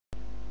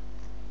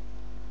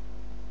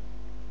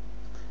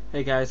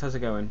Hey guys, how's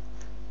it going?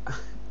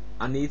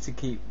 I need to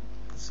keep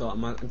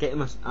getting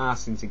my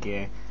ass into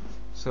gear.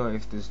 Sorry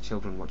if there's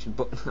children watching,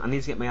 but I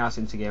need to get my ass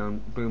into gear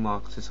and do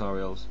more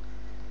tutorials.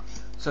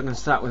 So I'm going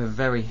to start with a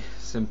very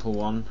simple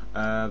one.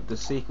 The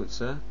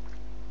sequencer,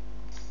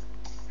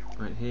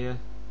 right here.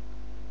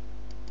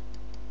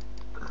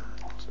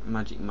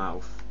 Magic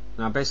mouth.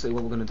 Now basically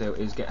what we're going to do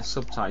is get a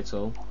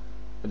subtitle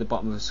at the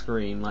bottom of the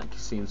screen like you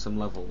see in some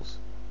levels.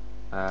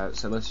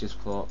 So let's just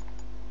put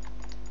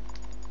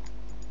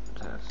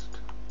test.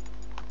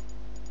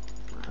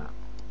 Like that.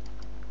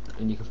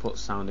 And you can put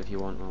sound if you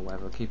want or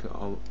whatever. Keep it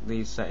all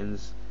these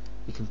settings.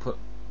 You can put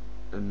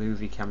a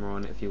movie camera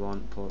on it if you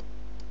want. Put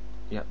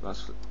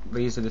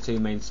these are the two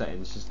main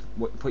settings. Just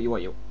put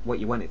what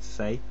you want it to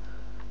say,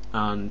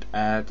 and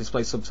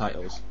display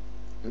subtitles.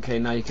 Okay,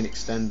 now you can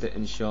extend it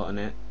and shorten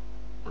it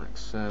like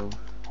so.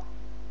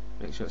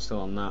 Make sure it's still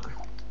on that.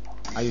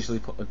 I usually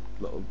put a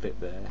little bit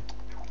there.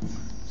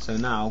 So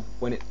now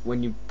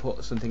when you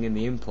put something in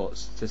the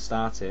inputs to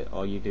start it,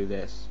 or you do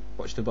this,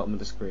 watch the bottom of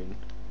the screen.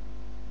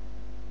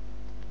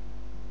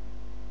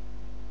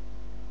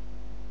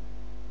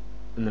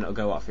 And then it'll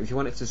go off. If you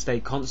want it to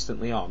stay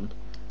constantly on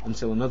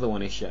until another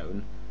one is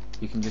shown,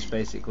 you can just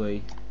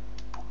basically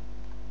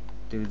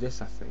do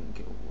this. I think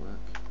it'll work.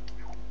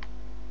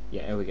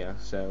 Yeah, here we go.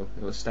 So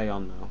it will stay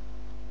on now,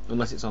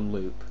 unless it's on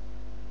loop.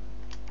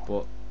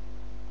 But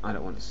I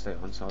don't want it to stay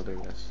on, so I'll do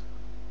this.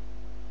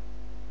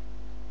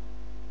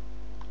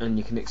 And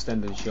you can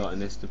extend and shorten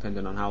this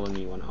depending on how long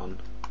you want it on.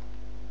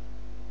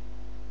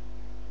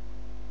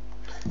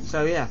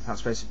 So yeah,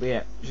 that's basically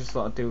it. Just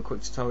thought I'd do a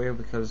quick tutorial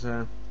because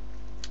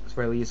it's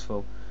really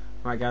useful.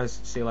 Right guys,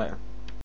 see you later.